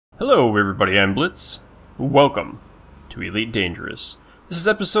Hello everybody, I'm Blitz. Welcome to Elite Dangerous. This is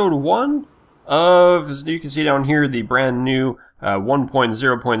episode 1 of, as you can see down here, the brand new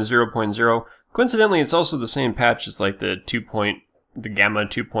 1.0.0.0. Coincidentally, it's also the same patch as like the Gamma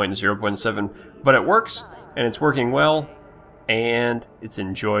 2.0.7, but it works, and it's working well, and it's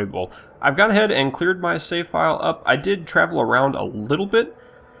enjoyable. I've gone ahead and cleared my save file up. I did travel around a little bit.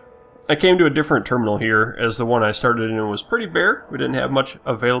 I came to a different terminal here, as the one I started in was pretty bare. We didn't have much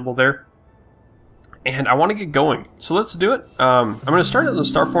available there. And I want to get going, so let's do it. I'm going to start at the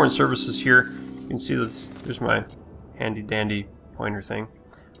Starpoint services here. You can see there's my handy dandy pointer thing.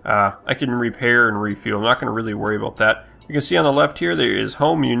 I can repair and refuel. I'm not going to really worry about that. You can see on the left here, there is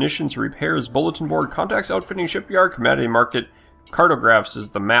home, munitions, repairs, bulletin board, contacts, outfitting, shipyard, commodity market, cartographs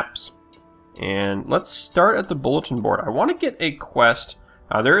is the maps. And let's start at the bulletin board. I want to get a quest.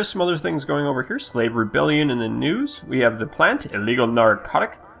 There is some other things going over here. Slave rebellion in the news. We have the plant, illegal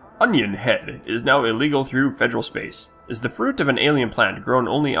narcotic. Onion head is now illegal through federal space. Is the fruit of an alien plant grown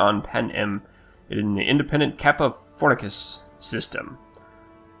only on Pen M in the independent Kappa Fornicus system.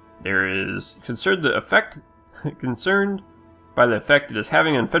 There is concerned by the effect it is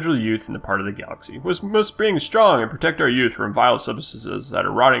having on federal youth in the part of the galaxy. We must being strong and protect our youth from vile substances that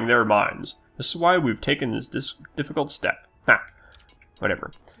are rotting their minds. This is why we've taken this difficult step. Ha.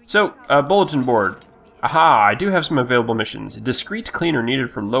 Whatever. So, bulletin board. Aha, I do have some available missions. A discreet cleaner needed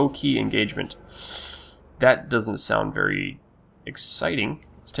for low-key engagement. That doesn't sound very exciting.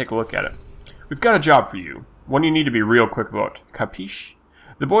 Let's take a look at it. We've got a job for you. One you need to be real quick about. Capiche?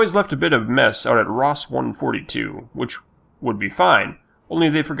 The boys left a bit of mess out at Ross 142, which would be fine, only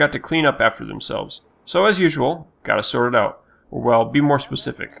they forgot to clean up after themselves. So, as usual, gotta sort it out. Or, well, be more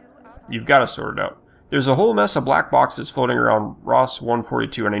specific. You've gotta sort it out. There's a whole mess of black boxes floating around Ross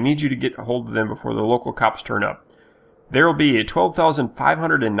 142, and I need you to get a hold of them before the local cops turn up. There will be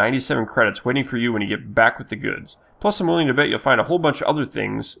 12,597 credits waiting for you when you get back with the goods. Plus, I'm willing to bet you'll find a whole bunch of other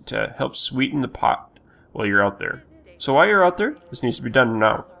things to help sweeten the pot while you're out there. So while you're out there, this needs to be done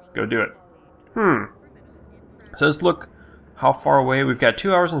now. Go do it. So let's look how far away. We've got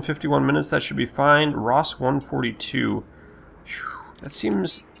 2 hours and 51 minutes. That should be fine. Ross 142. Whew, that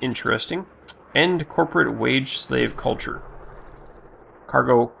seems interesting. End corporate wage slave culture.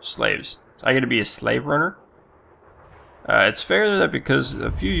 Cargo slaves. So I get to be a slave runner? It's fair that because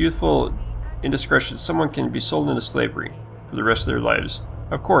a few youthful indiscretions, someone can be sold into slavery for the rest of their lives.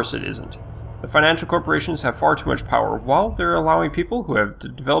 Of course it isn't. The financial corporations have far too much power. While they're allowing people who have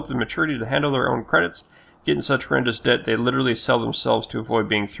developed the maturity to handle their own credits get in such horrendous debt, they literally sell themselves to avoid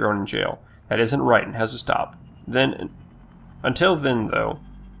being thrown in jail. That isn't right and has to stop. Until then, though,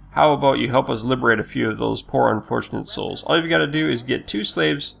 how about you help us liberate a few of those poor unfortunate souls? All you've got to do is get 2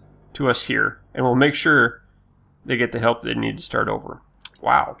 slaves to us here, and we'll make sure they get the help they need to start over.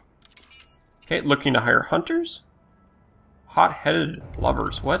 Wow. Okay, looking to hire hunters? Hot-headed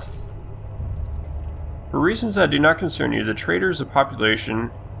lovers, what? For reasons that do not concern you, the traders of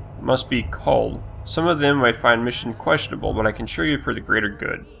population must be culled. Some of them might find mission questionable, but I can assure you for the greater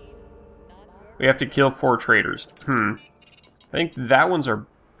good. We have to kill 4 traders. I think that one's our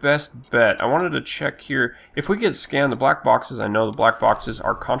best bet. I wanted to check here. If we get scanned, the black boxes, I know the black boxes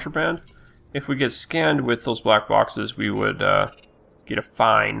are contraband. If we get scanned with those black boxes, we would get a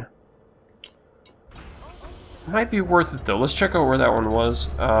fine. Might be worth it though. Let's check out where that one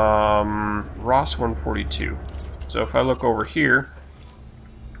was. Ross 142. So if I look over here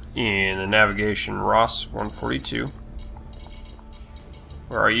in the navigation, Ross 142.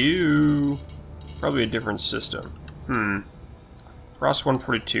 Where are you? Probably a different system. Ross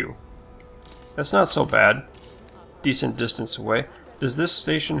 142. That's not so bad. Decent distance away. Does this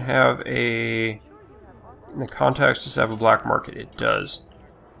station have a... The contacts just have a black market? It does.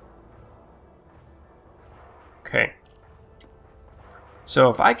 Okay.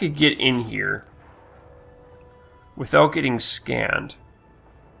 So if I could get in here without getting scanned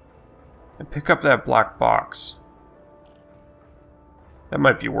and pick up that black box, that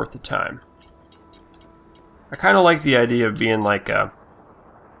might be worth the time. I kind of like the idea of being like a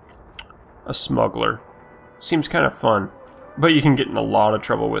smuggler. Seems kind of fun, but you can get in a lot of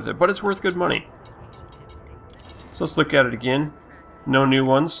trouble with it, but it's worth good money. So let's look at it again. No new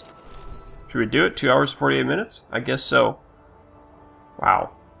ones. Should we do it? 2 hours and 48 minutes? I guess so.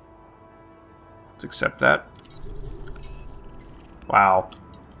 Wow. Let's accept that. Wow.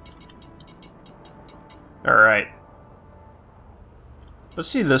 Alright. Let's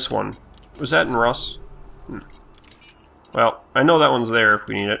see this one. Was that in Ross? Well, I know that one's there if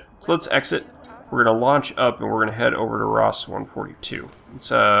we need it. So let's exit. We're going to launch up and we're going to head over to Ross 142. Let's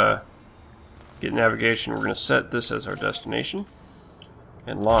get navigation. We're going to set this as our destination.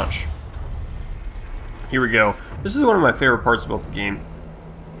 And launch. Here we go. This is one of my favorite parts about the game,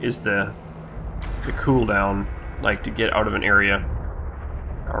 is the cooldown, like to get out of an area.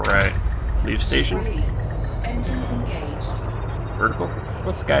 Alright. Leave station. Released. Engines engaged. Vertical?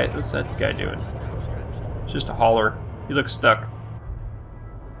 What's that guy doing? It's just a hauler. He looks stuck.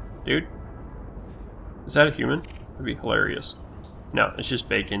 Dude? Is that a human? That'd be hilarious. No, it's just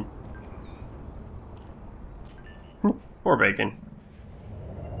bacon. More bacon.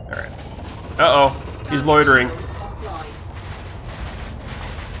 Alright. Uh-oh. He's loitering.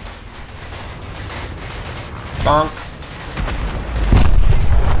 Bonk.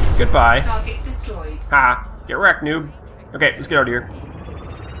 Goodbye. Target destroyed. Ha! Get wrecked, noob. Okay, let's get out of here.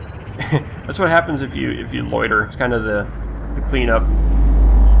 That's what happens if you loiter. It's kind of the cleanup.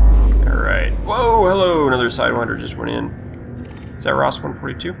 Alright. Whoa, hello! Another Sidewinder just went in. Is that Ross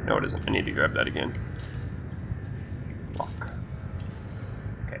 142? No, it isn't. I need to grab that again. Lock.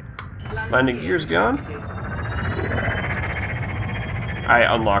 Okay. Landing gear's gone. I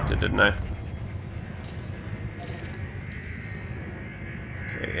unlocked it, didn't I?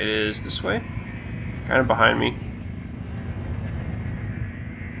 Okay, it is this way. Kind of behind me.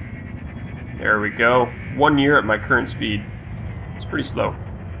 There we go. 1 year at my current speed. It's pretty slow.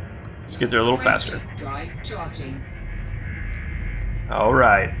 Let's get there a little faster. Drive charging.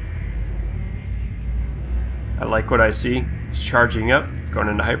 Alright. I like what I see. It's charging up. Going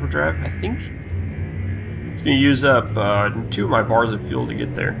into hyperdrive, I think. It's going to use up 2 of my bars of fuel to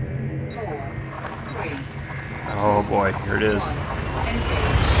get there. 4, 3. Oh boy, here it is.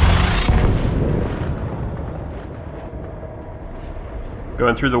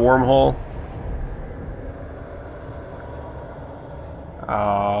 Going through the wormhole.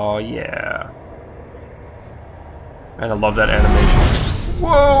 Oh yeah. And I love that animation.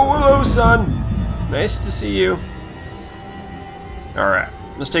 Whoa, hello son! Nice to see you. Alright,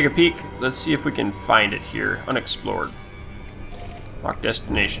 let's take a peek. Let's see if we can find it here. Unexplored. Lock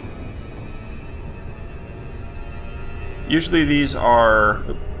destination. Usually these are...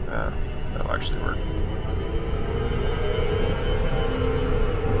 that'll actually work.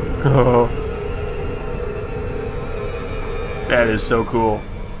 Oh. That is so cool.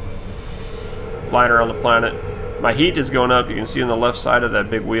 Flying around the planet. My heat is going up. You can see on the left side of that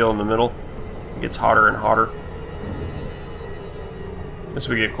big wheel in the middle. It gets hotter and hotter as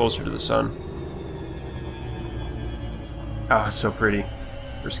we get closer to the sun. Oh, it's so pretty.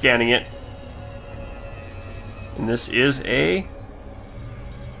 We're scanning it. And this is a...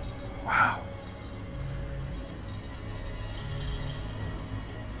 Wow.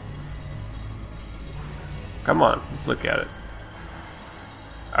 Come on, let's look at it.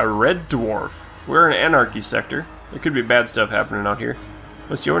 A red dwarf. We're in an anarchy sector. There could be bad stuff happening out here.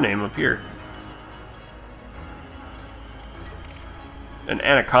 What's your name up here? An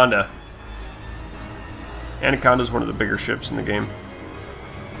anaconda. Anaconda's one of the bigger ships in the game.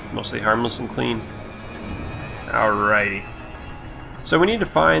 Mostly harmless and clean. Alrighty. So we need to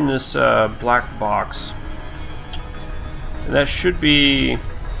find this black box. And that should be...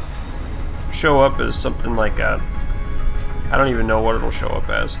 show up as something like a... I don't even know what it'll show up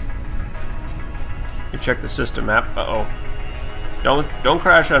as. You check the system map. Uh-oh. Don't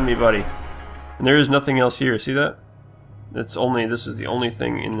crash on me, buddy. And there is nothing else here. See that? This is the only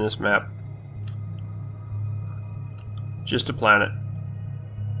thing in this map. Just a planet.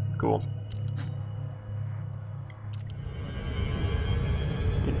 Cool.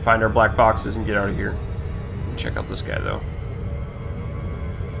 Need to find our black boxes and get out of here. Check out this guy though.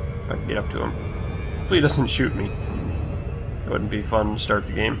 If I can get up to him. Hopefully he doesn't shoot me. It wouldn't be fun to start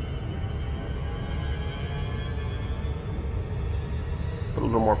the game. Put a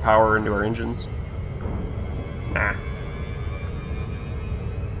little more power into our engines. Nah.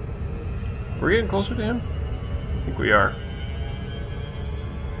 We're getting closer to him? I think we are.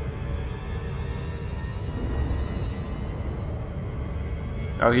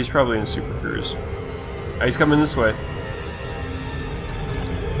 Oh, he's probably in Super Cruise. Oh, he's coming this way.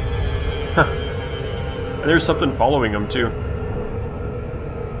 Huh. And there's something following him, too.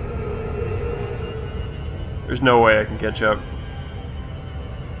 There's no way I can catch up.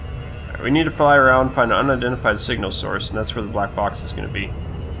 Right, we need to fly around, find an unidentified signal source, and that's where the black box is going to be.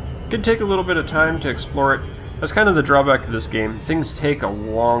 Could take a little bit of time to explore it. That's kind of the drawback to this game. Things take a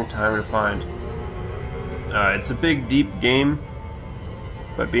long time to find. It's a big, deep game,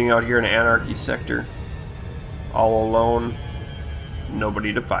 but being out here in an anarchy sector, all alone,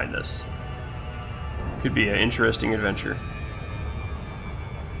 nobody to find us. Could be an interesting adventure.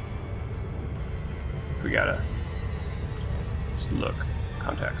 If we gotta just look.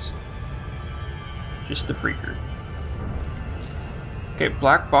 Contacts. Just the freaker. Okay,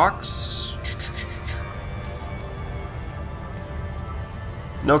 black box.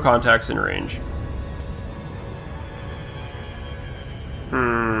 No contacts in range.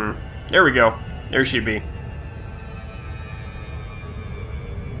 There we go. There she be.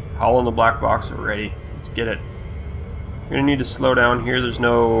 Hull in the black box already. Let's get it. I'm gonna need to slow down here. There's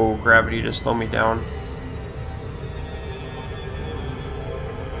no gravity to slow me down.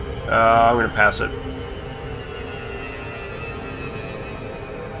 I'm gonna pass it.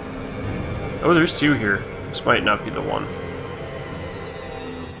 Oh, there's two here. This might not be the one.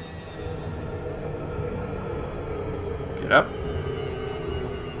 Get up.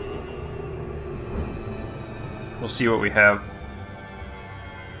 We'll see what we have.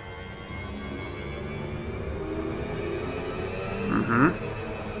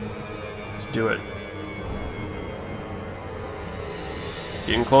 Let's do it.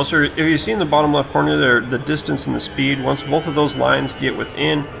 Getting closer. If you see in the bottom left corner there, the distance and the speed, once both of those lines get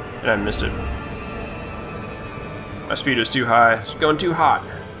within, and I missed it. My speed was too high. It's going too hot.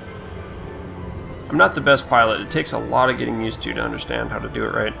 I'm not the best pilot. It takes a lot of getting used to understand how to do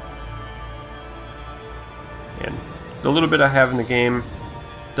it right. And the little bit I have in the game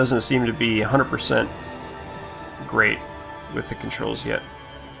doesn't seem to be 100% great with the controls yet.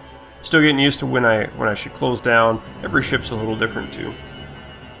 Still getting used to when I should close down. Every ship's a little different too.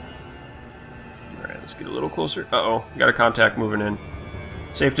 Alright, let's get a little closer. Uh-oh, got a contact moving in.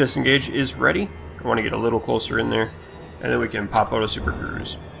 Safe disengage is ready. I want to get a little closer in there, and then we can pop out a super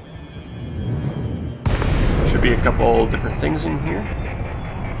cruise. Should be a couple different things in here.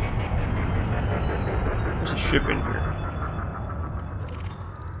 There's a ship in here.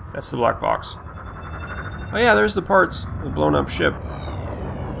 That's the black box. Oh yeah, there's the parts. The blown up ship.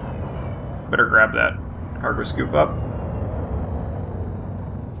 Better grab that. Cargo scoop up.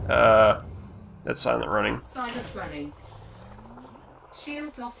 That's silent running. Silent running.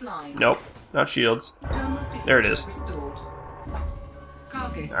 Shields offline. Nope, not shields. There it is. Restored.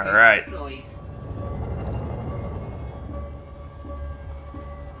 Cargo scope Alright. deployed.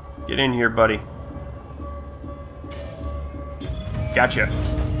 Get in here, buddy. Gotcha.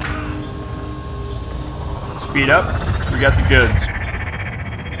 Speed up. We got the goods.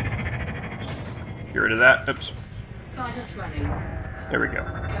 Get rid of that. Oops. Silent running. There we go.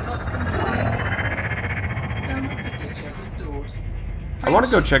 Cannot comply. Thermal signature restored. I want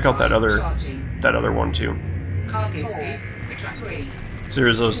to go check out that other Charging. one too. Cargo scope free. So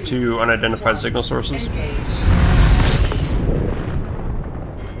there's those two unidentified signal sources. Engage.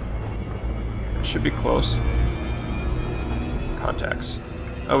 Should be close. Contacts.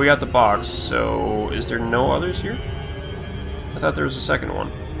 Oh, we got the box, so is there no others here? I thought there was a second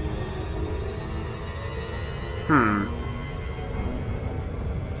one.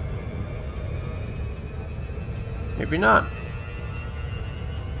 Maybe not.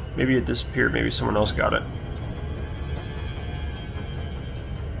 Maybe it disappeared, maybe someone else got it.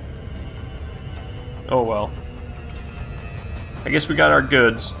 Oh well. I guess we got our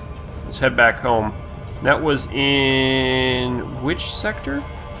goods. Let's head back home. That was in which sector?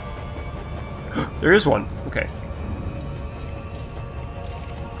 There is one. Okay.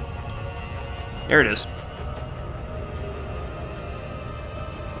 There it is.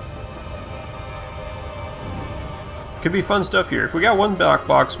 Could be fun stuff here. If we got one black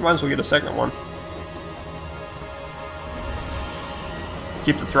box, we might as well get a second one.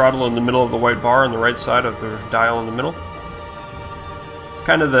 Keep the throttle in the middle of the white bar on the right side of the dial in the middle. It's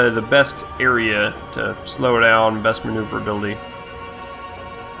kind of the best area to slow down, best maneuverability.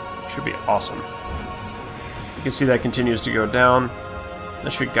 Should be awesome. You can see that continues to go down.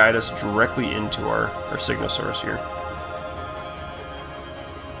 That should guide us directly into our signal source here.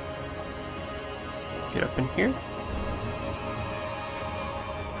 Get up in here.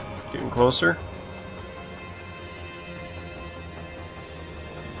 Getting closer.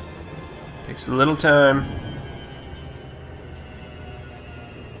 Takes a little time.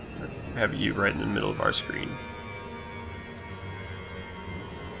 Have you right in the middle of our screen.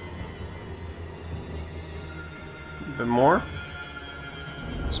 A bit more.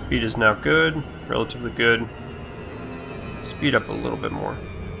 Speed is now good, relatively good. Speed up a little bit more.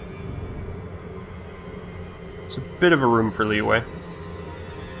 It's a bit of a room for leeway.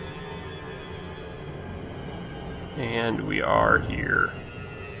 And we are here.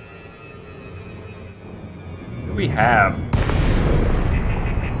 What do we have?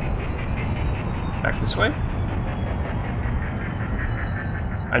 Back this way?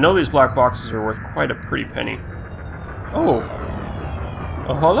 I know these black boxes are worth quite a pretty penny. Oh!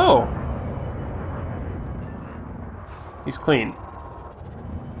 Oh, hello! He's clean.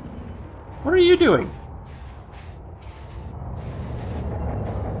 What are you doing?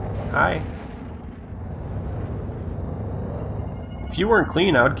 Hi. If you weren't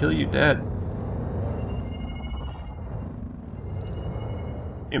clean, I would kill you dead.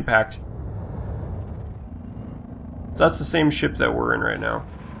 Impact. So that's the same ship that we're in right now.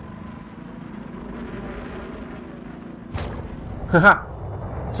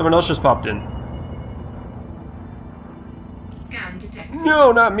 Haha! Someone else just popped in. Scan detected.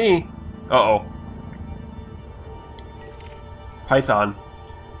 No, not me! Uh-oh. Python.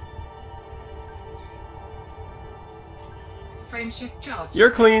 Frameshift charge. You're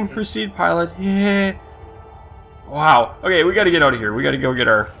clean. detected. Proceed, pilot. Yeah. Wow. Okay, we gotta get out of here. We gotta go get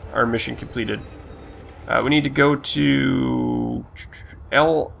our mission completed. We need to go to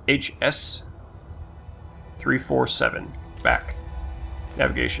LHS 347. Back.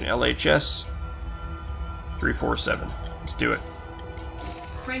 Navigation. LHS 347. Let's do it.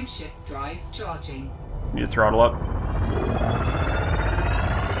 Frameshift drive charging. Need to throttle up.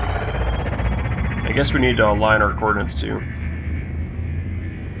 I guess we need to align our coordinates too.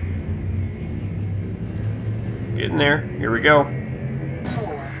 Get in there. Here we go. 4,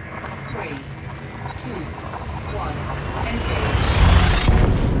 3, 2, 1. Engage.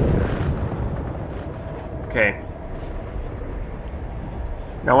 Okay.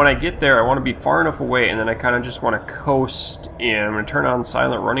 Now when I get there, I want to be far enough away, and then I kind of just want to coast in. I'm going to turn on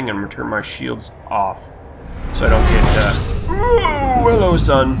silent running and I'm going to turn my shields off. So I don't get... Oh, hello,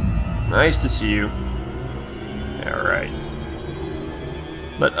 son. Nice to see you. Alright.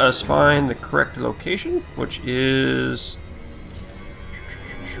 Let us find the correct location, which is...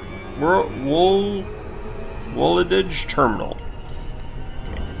 Woolidge Terminal.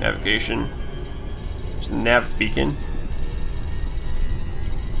 Okay, navigation. There's the nav beacon.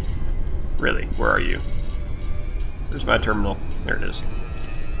 Really, where are you? Where's my terminal? There it is.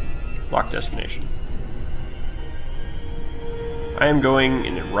 Lock destination. I am going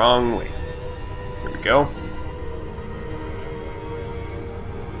in the wrong way. There we go.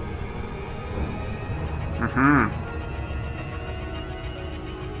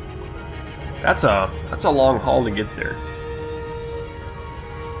 That's a long haul to get there.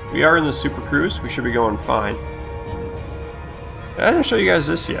 We are in the Super Cruise. We should be going fine. I didn't show you guys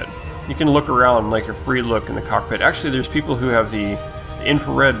this yet. You can look around like a free look in the cockpit. Actually, there's people who have the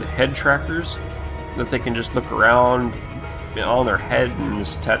infrared head trackers that they can just look around on their head and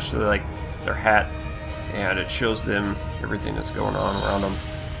it's attached to like their hat, and it shows them everything that's going on around them.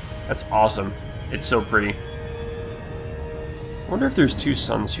 That's awesome. It's so pretty. I wonder if there's two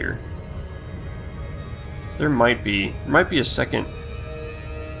suns here. There might be. There might be a second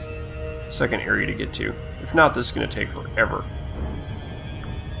area to get to. If not, this is going to take forever.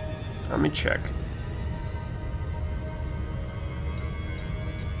 Let me check.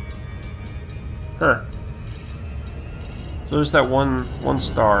 Huh. So there's that one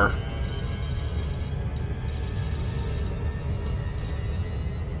star.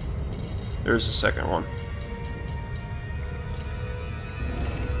 There's the second one.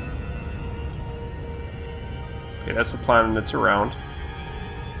 Okay, that's the planet that's around.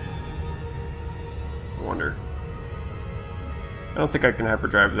 I wonder. I don't think I can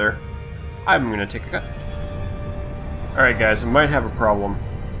hyperdrive there. I'm gonna take a cut. Alright guys, I might have a problem.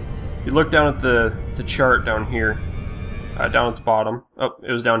 If you look down at the chart down here, down at the bottom, oh,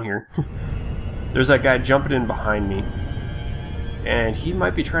 it was down here. There's that guy jumping in behind me. And he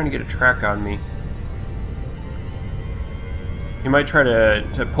might be trying to get a track on me. He might try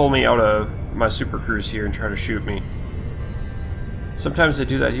to pull me out of my Super Cruise here and try to shoot me. Sometimes they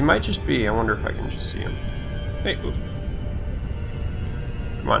do that. He might just be. I wonder if I can just see him. Hey, oop.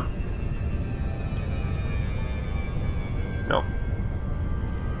 Come on. No.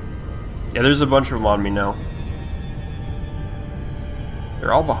 Yeah, there's a bunch of them on me now.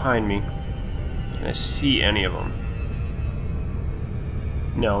 They're all behind me. Can I see any of them?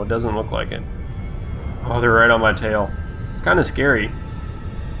 No, it doesn't look like it. Oh, they're right on my tail. It's kind of scary.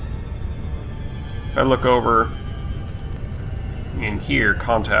 If I look over in here,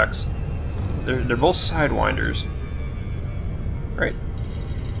 contacts. They're both sidewinders. Right.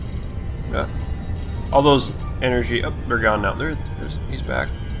 Yeah. All those energy. Oh, they're gone now. He's back.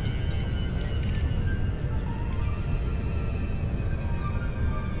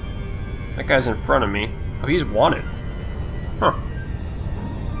 That guy's in front of me. Oh, he's wanted. Huh.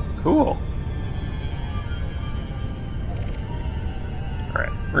 Cool.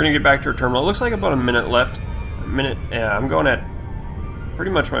 Alright, we're gonna get back to our terminal. It looks like about a minute left. Yeah, I'm going at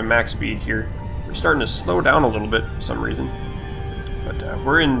pretty much my max speed here. We're starting to slow down a little bit for some reason. But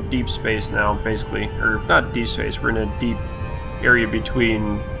we're in deep space now, basically. Or, not deep space, we're in a deep area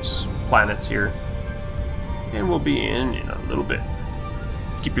between planets here. And we'll be in a little bit.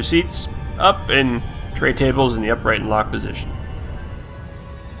 Keep your seats up and tray tables in the upright and locked position.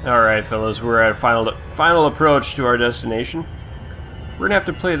 Alright, fellas, we're at a final approach to our destination. We're gonna have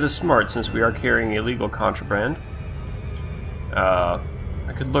to play this smart since we are carrying illegal contraband. I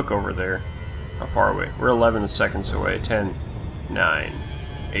could look over there. How far away? We're 11 seconds away. 10, 9,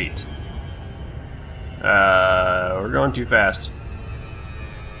 8. We're going too fast.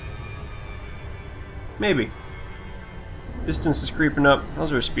 Maybe. Distance is creeping up.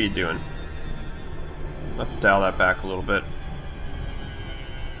 How's our speed doing? I'll have to dial that back a little bit.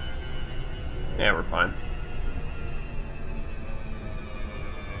 Yeah, we're fine.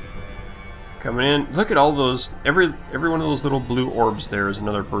 Coming in. Look at all those. Every one of those little blue orbs there is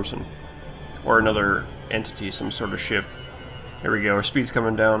another person. Or another entity, some sort of ship. There we go. Our speed's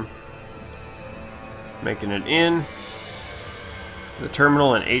coming down. Making it in. The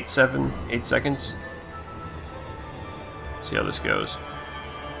terminal in 8 seconds. See how this goes.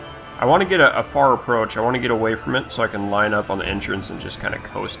 I want to get a far approach. I want to get away from it so I can line up on the entrance and just kind of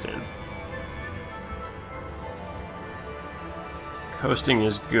coast in. Coasting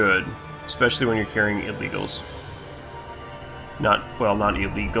is good, especially when you're carrying illegals. Not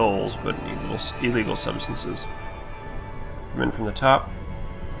illegals, but illegal substances. Come in from the top.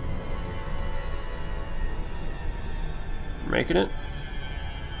 Making it.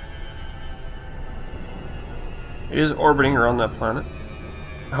 It is orbiting around that planet.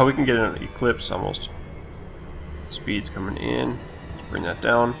 Oh, we can get an eclipse almost. Speed's coming in. Let's bring that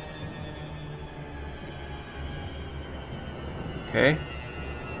down. Okay.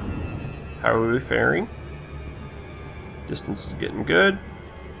 How are we faring? Distance is getting good.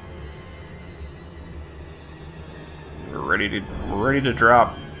 We're ready to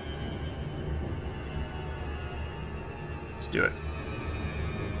drop. Let's do it.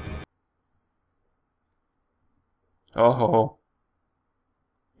 Oh,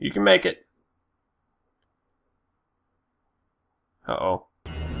 you can make it. Uh-oh.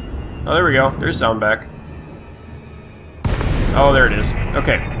 Oh, there we go. There's sound back. Oh, there it is.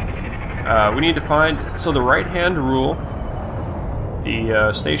 Okay. We need to find... So the right-hand rule,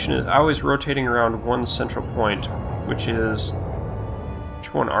 the station is always rotating around one central point, which is...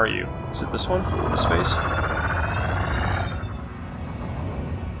 Which one are you? Is it this one? This face?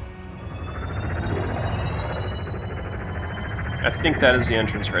 I think that is the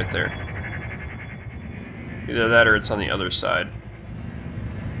entrance right there. Either that or it's on the other side.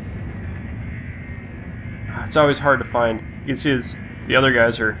 It's always hard to find. You can see the other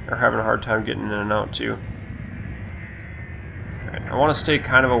guys are having a hard time getting in and out too. Alright, I want to stay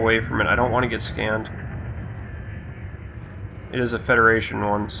kind of away from it. I don't want to get scanned. It is a Federation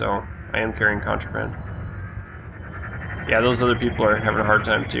one, so I am carrying contraband. Yeah, those other people are having a hard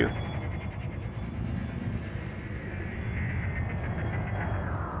time too.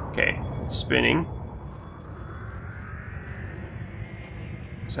 Okay, it's spinning.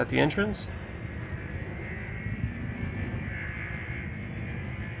 Is that the entrance?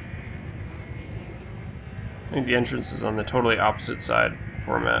 I think the entrance is on the totally opposite side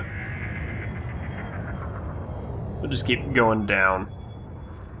format. We'll just keep going down.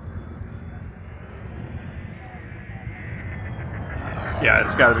 Yeah,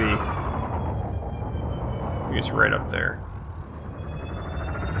 it's gotta be... I think it's right up there.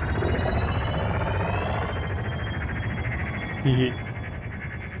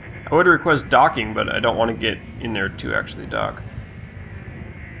 I would request docking, but I don't want to get in there to actually dock.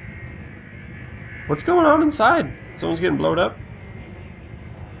 What's going on inside? Someone's getting blown up?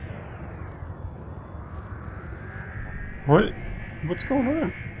 What? What's going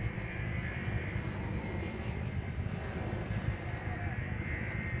on?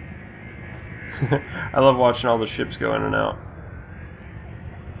 I love watching all the ships go in and out.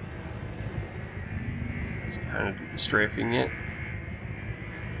 Just kind of strafing it.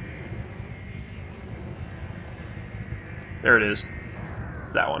 There it is.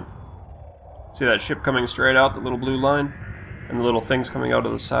 It's that one. See that ship coming straight out, the little blue line? And the little things coming out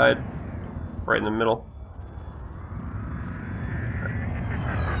of the side? Right in the middle.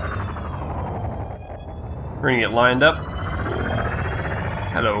 We're gonna get lined up.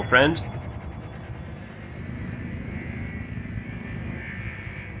 Hello, friend.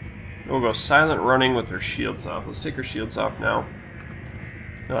 We'll go silent running with our shields off. Let's take our shields off now.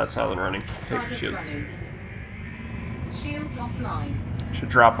 No, that's silent running. Take our shields. Running. Shields offline. Should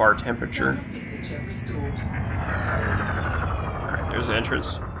drop our temperature. Thermal signature restored. Alright, there's the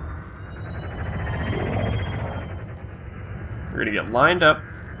entrance. We're gonna get lined up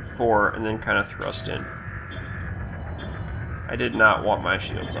before and then kind of thrust in. I did not want my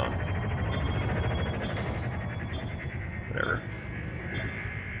shields on. Whatever.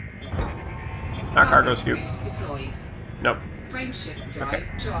 Not cargo scoop. Deployed. Nope. Frameshift drive Okay.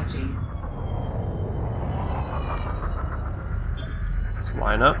 charging. Let's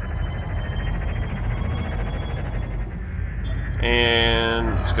line up.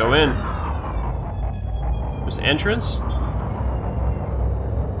 And let's go in. There's the entrance.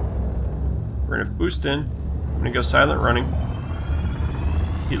 We're gonna boost in. I'm gonna go silent running.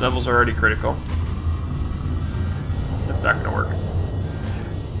 Heat level's already critical. That's not gonna work.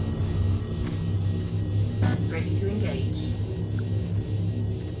 Ready to engage.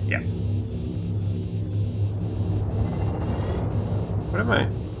 Yeah. What am I?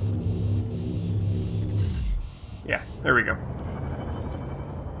 Yeah, there we go.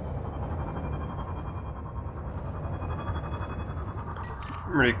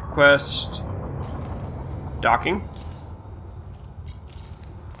 Request docking.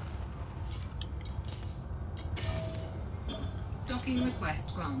 Docking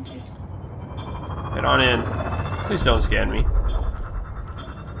request granted. Head on in. Please don't scan me.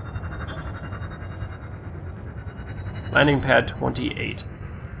 Landing pad 28.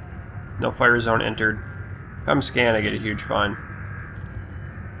 No fire zone entered. If I'm scanned, I get a huge fine.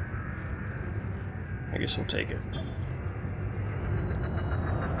 I guess we'll take it.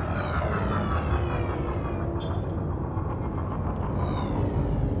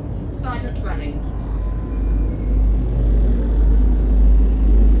 Silent running.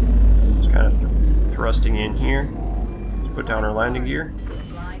 Just kind of thrusting in here. Let's put down our landing gear.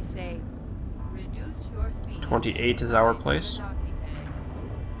 28 is our place.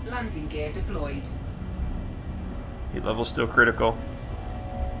 Landing gear deployed. Heat level still critical.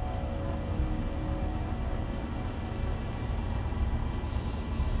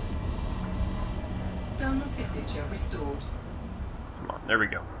 Thermal signature restored. Come on, there we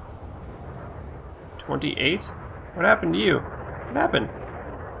go. 28? What happened to you? What happened?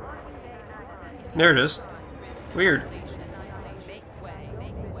 There it is. Weird.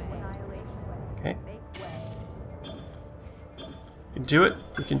 Okay. You can do it.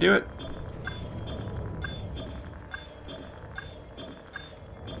 You can do it.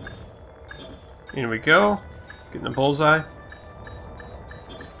 In we go. Getting the bullseye.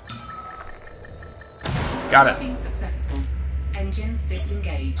 Got it. Docking successful. Engines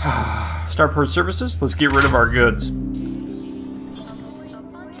disengaged. Starport services, let's get rid of our goods.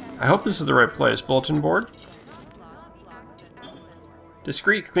 I hope this is the right place. Bulletin board.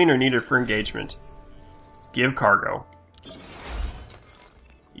 Discreet cleaner needed for engagement. Give cargo.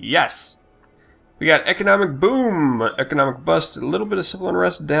 Yes! We got economic boom! Economic bust, a little bit of civil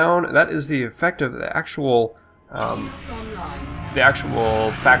unrest down. That is the effect of the actual Shields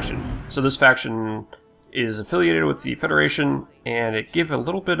online. faction. So this faction is affiliated with the Federation, and it gave a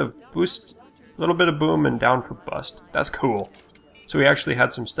little bit of boost, a little bit of boom and down for bust. That's cool. So we actually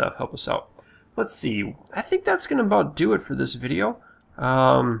had some stuff help us out. Let's see. I think that's gonna about do it for this video.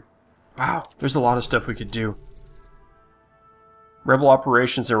 Wow, there's a lot of stuff we could do. Rebel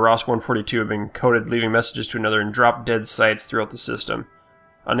operations in Ross 142 have been coded, leaving messages to another and drop dead sites throughout the system.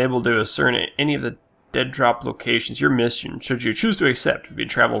 Unable to discern any of the dead drop locations, your mission, should you choose to accept, would be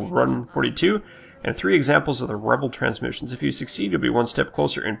travel Run 42, and 3 examples of the Rebel transmissions. If you succeed, you'll be one step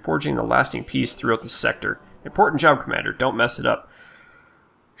closer in forging a lasting peace throughout the sector. Important job, Commander. Don't mess it up.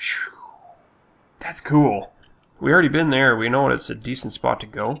 Whew. That's cool. We already been there. We know it's a decent spot to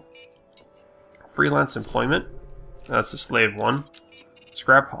go. Freelance employment. That's the slave one.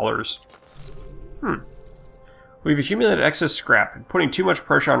 Scrap haulers. We've accumulated excess scrap and putting too much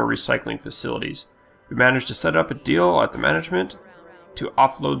pressure on our recycling facilities. We managed to set up a deal at the management to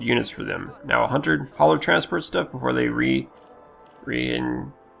offload units for them. Now 100 hauler transport stuff before they whatever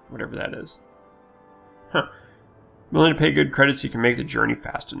that is. Willing to pay good credit so you can make the journey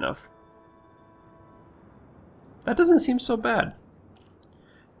fast enough. That doesn't seem so bad.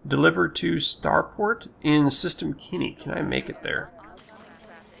 Deliver to Starport in System Kinney. Can I make it there?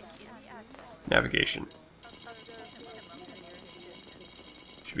 Navigation.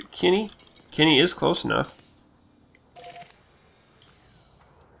 Should be Kinney. Kinney is close enough.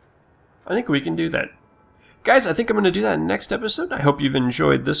 I think we can do that. Guys, I think I'm going to do that in the next episode. I hope you've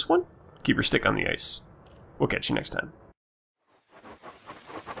enjoyed this one. Keep your stick on the ice. We'll catch you next time.